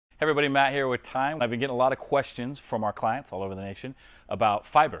Hey everybody, Matt here with Time. I've been getting a lot of questions from our clients all over the nation about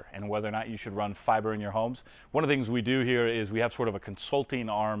fiber and whether or not you should run fiber in your homes. One of the things we do here is we have sort of a consulting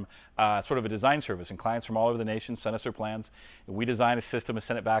arm, sort of a design service, and clients from all over the nation send us their plans. We design a system and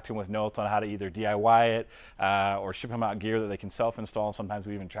send it back to them with notes on how to either DIY it or ship them out gear that they can self-install. Sometimes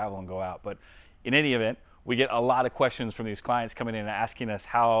we even travel and go out. But in any event, we get a lot of questions from these clients coming in and asking us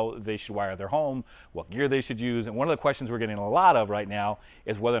how they should wire their home, what gear they should use. And one of the questions we're getting a lot of right now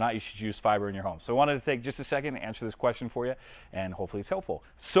is whether or not you should use fiber in your home. So I wanted to take just a second to answer this question for you, and hopefully it's helpful.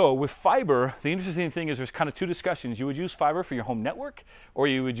 So with fiber, the interesting thing is there's kind of two discussions. You would use fiber for your home network, or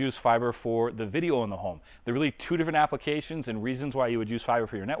you would use fiber for the video in the home. They're really two different applications and reasons why you would use fiber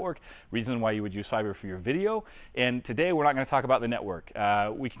for your network, reasons why you would use fiber for your video. And today we're not going to talk about the network.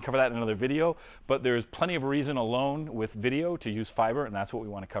 We can cover that in another video, but there's plenty of reason alone with video to use fiber, and that's what we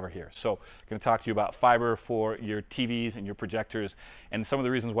want to cover here. So I'm going to talk to you about fiber for your TVs and your projectors and some of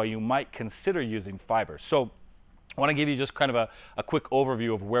the reasons why you might consider using fiber. So I want to give you just kind of a quick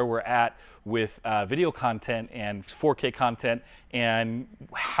overview of where we're at with video content and 4K content and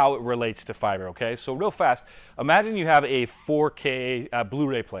how it relates to fiber, okay? So real fast, imagine you have a 4K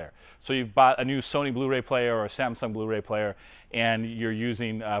Blu-ray player. So you've bought a new Sony Blu-ray player or a Samsung Blu-ray player, and you're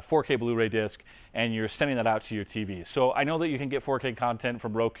using a 4K Blu-ray disc, and you're sending that out to your TV. So I know that you can get 4K content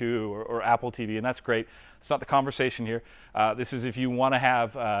from Roku or Apple TV, and that's great. It's not the conversation here. This is if you want to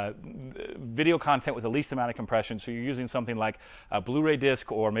have video content with the least amount of compression. So you're using something like a Blu-ray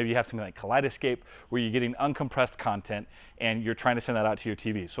disc, or maybe you have something like Kaleidoscape, where you're getting uncompressed content, and you're trying to send that out to your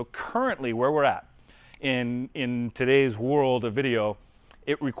TV. So currently, where we're at in today's world of video,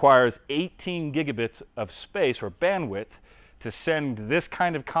 it requires 18 gigabits of space or bandwidth to send this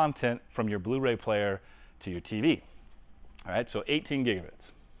kind of content from your Blu-ray player to your TV. All right, so 18 gigabits.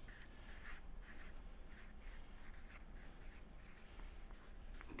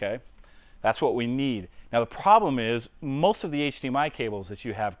 Okay, that's what we need. Now the problem is most of the HDMI cables that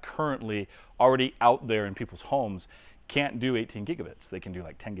you have currently already out there in people's homes can't do 18 gigabits. They can do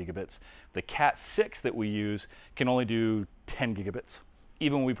like 10 gigabits. The Cat 6 that we use can only do 10 gigabits.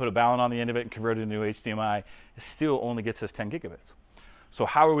 Even when we put a balun on the end of it and convert it into HDMI, it still only gets us 10 gigabits. So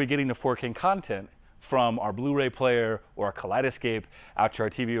how are we getting the 4K content from our Blu-ray player or our Kaleidoscape out to our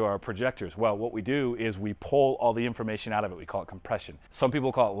TV or our projectors? Well, what we do is we pull all the information out of it. We call it compression. Some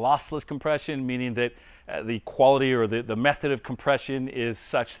people call it lossless compression, meaning that the quality or the method of compression is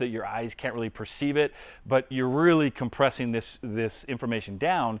such that your eyes can't really perceive it, but you're really compressing this information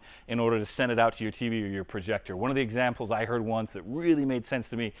down in order to send it out to your TV or your projector. One of the examples I heard once that really made sense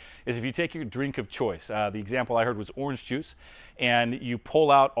to me is if you take your drink of choice. The example I heard was orange juice, and you pull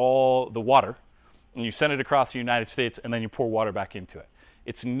out all the water, and you send it across the United States, and then you pour water back into it.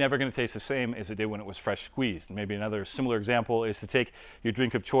 It's never going to taste the same as it did when it was fresh squeezed. Maybe another similar example is to take your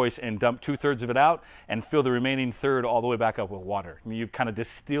drink of choice and dump 2/3 of it out and fill the remaining third all the way back up with water. I mean, you've kind of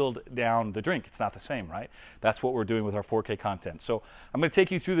distilled down the drink. It's not the same, right? That's what we're doing with our 4K content. So I'm going to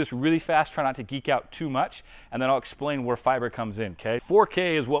take you through this really fast, try not to geek out too much, and then I'll explain where fiber comes in, okay?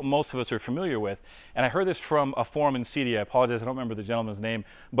 4K is what most of us are familiar with, and I heard this from a forum in CD. I apologize, I don't remember the gentleman's name,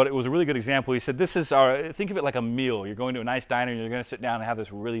 but it was a really good example. He said, this is our, think of it like a meal. You're going to a nice diner, and you're going to sit down and have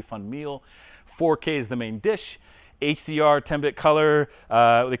this really fun meal. 4K is the main dish. HDR, 10-bit color,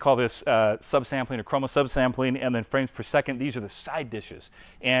 they call this subsampling or chroma subsampling, and then frames per second. These are the side dishes,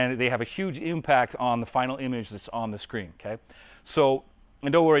 and they have a huge impact on the final image that's on the screen, okay? So,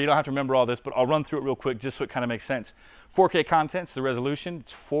 and don't worry, you don't have to remember all this, but I'll run through it real quick just so it kind of makes sense. 4K content's the resolution.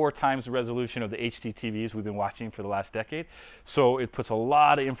 It's 4 times the resolution of the HD TVs we've been watching for the last decade. So it puts a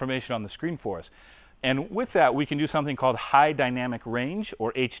lot of information on the screen for us. And with that, we can do something called high dynamic range,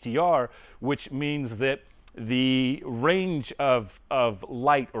 or HDR, which means that the range of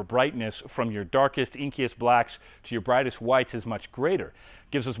light or brightness from your darkest, inkiest blacks to your brightest whites is much greater.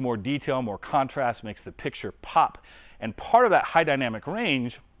 Gives us more detail, more contrast, makes the picture pop. And part of that high dynamic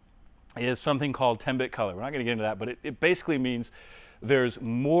range is something called 10-bit color. We're not going to get into that, but it basically means there's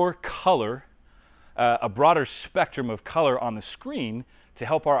more color, a broader spectrum of color on the screen to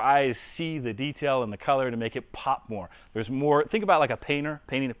help our eyes see the detail and the color to make it pop more. There's more, think about like a painter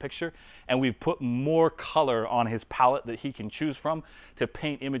painting a picture, and we've put more color on his palette that he can choose from to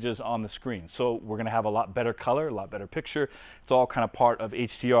paint images on the screen. So we're going to have a lot better color, a lot better picture. It's all kind of part of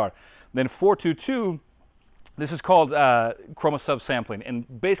HDR. Then 422, this is called chroma subsampling,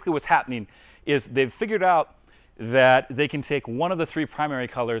 and basically what's happening is they've figured out that they can take one of the 3 primary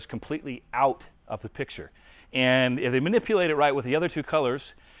colors completely out of the picture. And if they manipulate it right with the other 2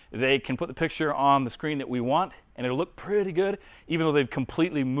 colors, they can put the picture on the screen that we want, and it'll look pretty good, even though they've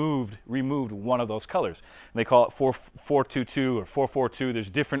completely removed one of those colors. And they call it 422 or 442. There's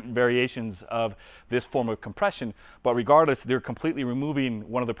different variations of this form of compression, but regardless, they're completely removing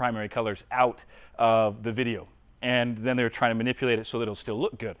one of the primary colors out of the video. And then they're trying to manipulate it so that it'll still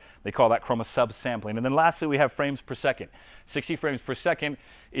look good. They call that chroma subsampling. And then lastly, we have frames per second. 60 frames per second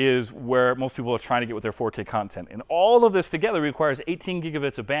is where most people are trying to get with their 4K content. And all of this together requires 18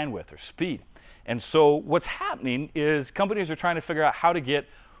 gigabits of bandwidth or speed. And so what's happening is companies are trying to figure out how to get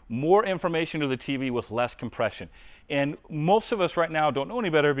more information to the TV with less compression. And most of us right now don't know any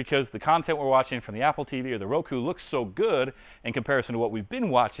better because the content we're watching from the Apple TV or the Roku looks so good in comparison to what we've been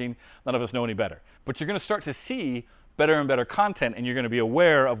watching, none of us know any better. But you're going to start to see better and better content, and you're going to be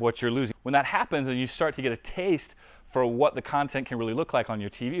aware of what you're losing. When that happens and you start to get a taste for what the content can really look like on your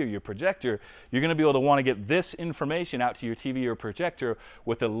TV or your projector, you're going to be able to want to get this information out to your TV or projector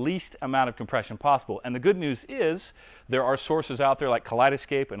with the least amount of compression possible. And the good news is there are sources out there like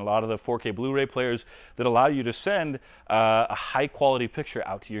Kaleidoscape and a lot of the 4K Blu-ray players that allow you to send a high quality picture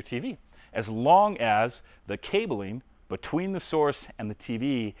out to your TV, as long as the cabling between the source and the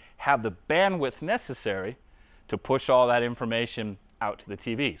TV have the bandwidth necessary to push all that information out to the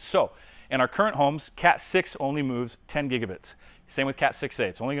TV. So in our current homes, Cat 6 only moves 10 gigabits. Same with Cat 6A.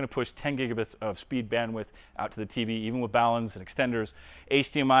 It's only going to push 10 gigabits of speed bandwidth out to the TV, even with baluns and extenders.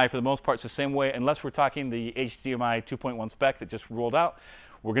 HDMI, for the most part, is the same way, unless we're talking the HDMI 2.1 spec that just rolled out.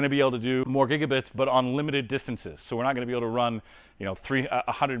 We're going to be able to do more gigabits, but on limited distances. So we're not going to be able to run,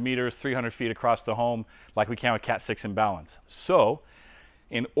 100 meters, 300 feet across the home like we can with Cat 6 and baluns. So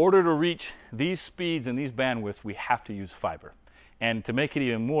in order to reach these speeds and these bandwidths, we have to use fiber. And to make it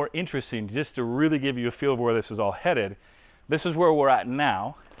even more interesting, just to really give you a feel of where this is all headed, this is where we're at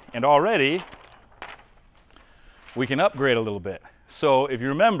now, and already we can upgrade a little bit. So if you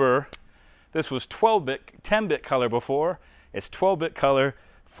remember, this was 12-bit, 10-bit color before. It's 12-bit color.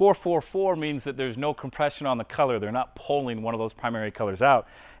 444 means that there's no compression on the color. They're not pulling one of those primary colors out.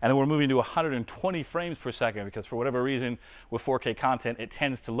 And then we're moving to 120 frames per second because for whatever reason with 4K content, it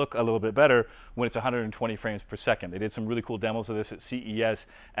tends to look a little bit better when it's 120 frames per second. They did some really cool demos of this at CES,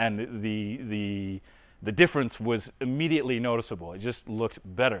 and the difference was immediately noticeable. It just looked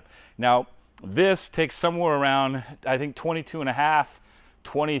better. Now, this takes somewhere around, I think, 22.5,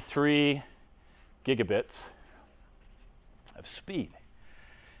 23 gigabits of speed.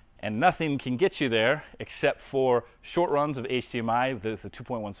 And nothing can get you there except for short runs of HDMI with the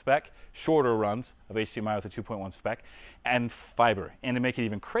 2.1 spec, shorter runs of HDMI with the 2.1 spec, and fiber. And to make it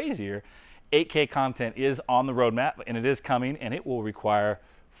even crazier, 8K content is on the roadmap, and it is coming, and it will require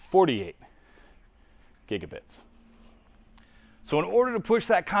 48 gigabits. So in order to push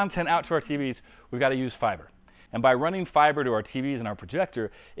that content out to our TVs, we've got to use fiber. And by running fiber to our TVs and our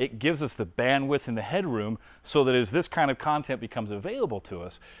projector, it gives us the bandwidth and the headroom so that as this kind of content becomes available to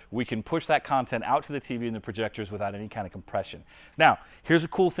us, we can push that content out to the TV and the projectors without any kind of compression. Now, here's a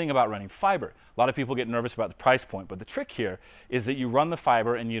cool thing about running fiber. A lot of people get nervous about the price point, but the trick here is that you run the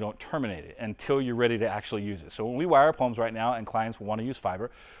fiber and you don't terminate it until you're ready to actually use it. So when we wire up homes right now and clients want to use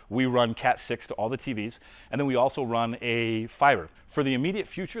fiber, we run Cat 6 to all the TVs, and then we also run a fiber. For the immediate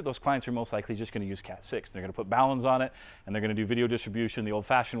future, those clients are most likely just going to use Cat 6. They're going to put baluns on it, and they're going to do video distribution the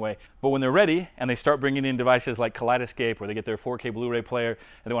old-fashioned way. But when they're ready, and they start bringing in devices like Kaleidoscape, where they get their 4K Blu-ray player,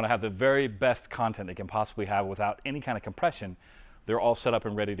 and they want to have the very best content they can possibly have without any kind of compression, they're all set up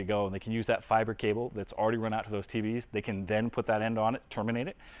and ready to go, and they can use that fiber cable that's already run out to those TVs. They can then put that end on it, terminate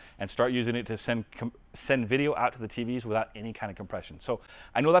it, and start using it to send video out to the TVs without any kind of compression. So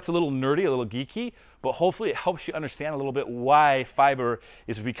I know that's a little nerdy, a little geeky, but hopefully it helps you understand a little bit why fiber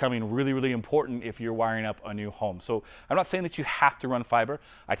is becoming really, really important if you're wiring up a new home. So I'm not saying that you have to run fiber.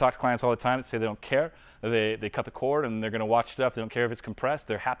 I talk to clients all the time that say they don't care. They cut the cord and they're going to watch stuff. They don't care if it's compressed.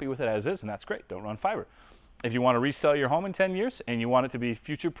 They're happy with it as is, and that's great. Don't run fiber. If you want to resell your home in 10 years and you want it to be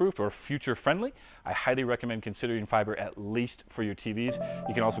future-proof or future-friendly, I highly recommend considering fiber at least for your TVs.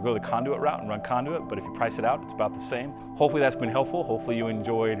 You can also go the conduit route and run conduit, but if you price it out, it's about the same. Hopefully that's been helpful. Hopefully you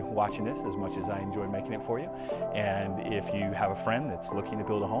enjoyed watching this as much as I enjoyed making it for you. And if you have a friend that's looking to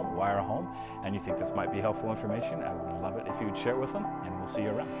build a home, wire a home, and you think this might be helpful information, I would love it if you would share it with them, and we'll see you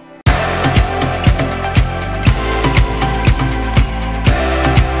around.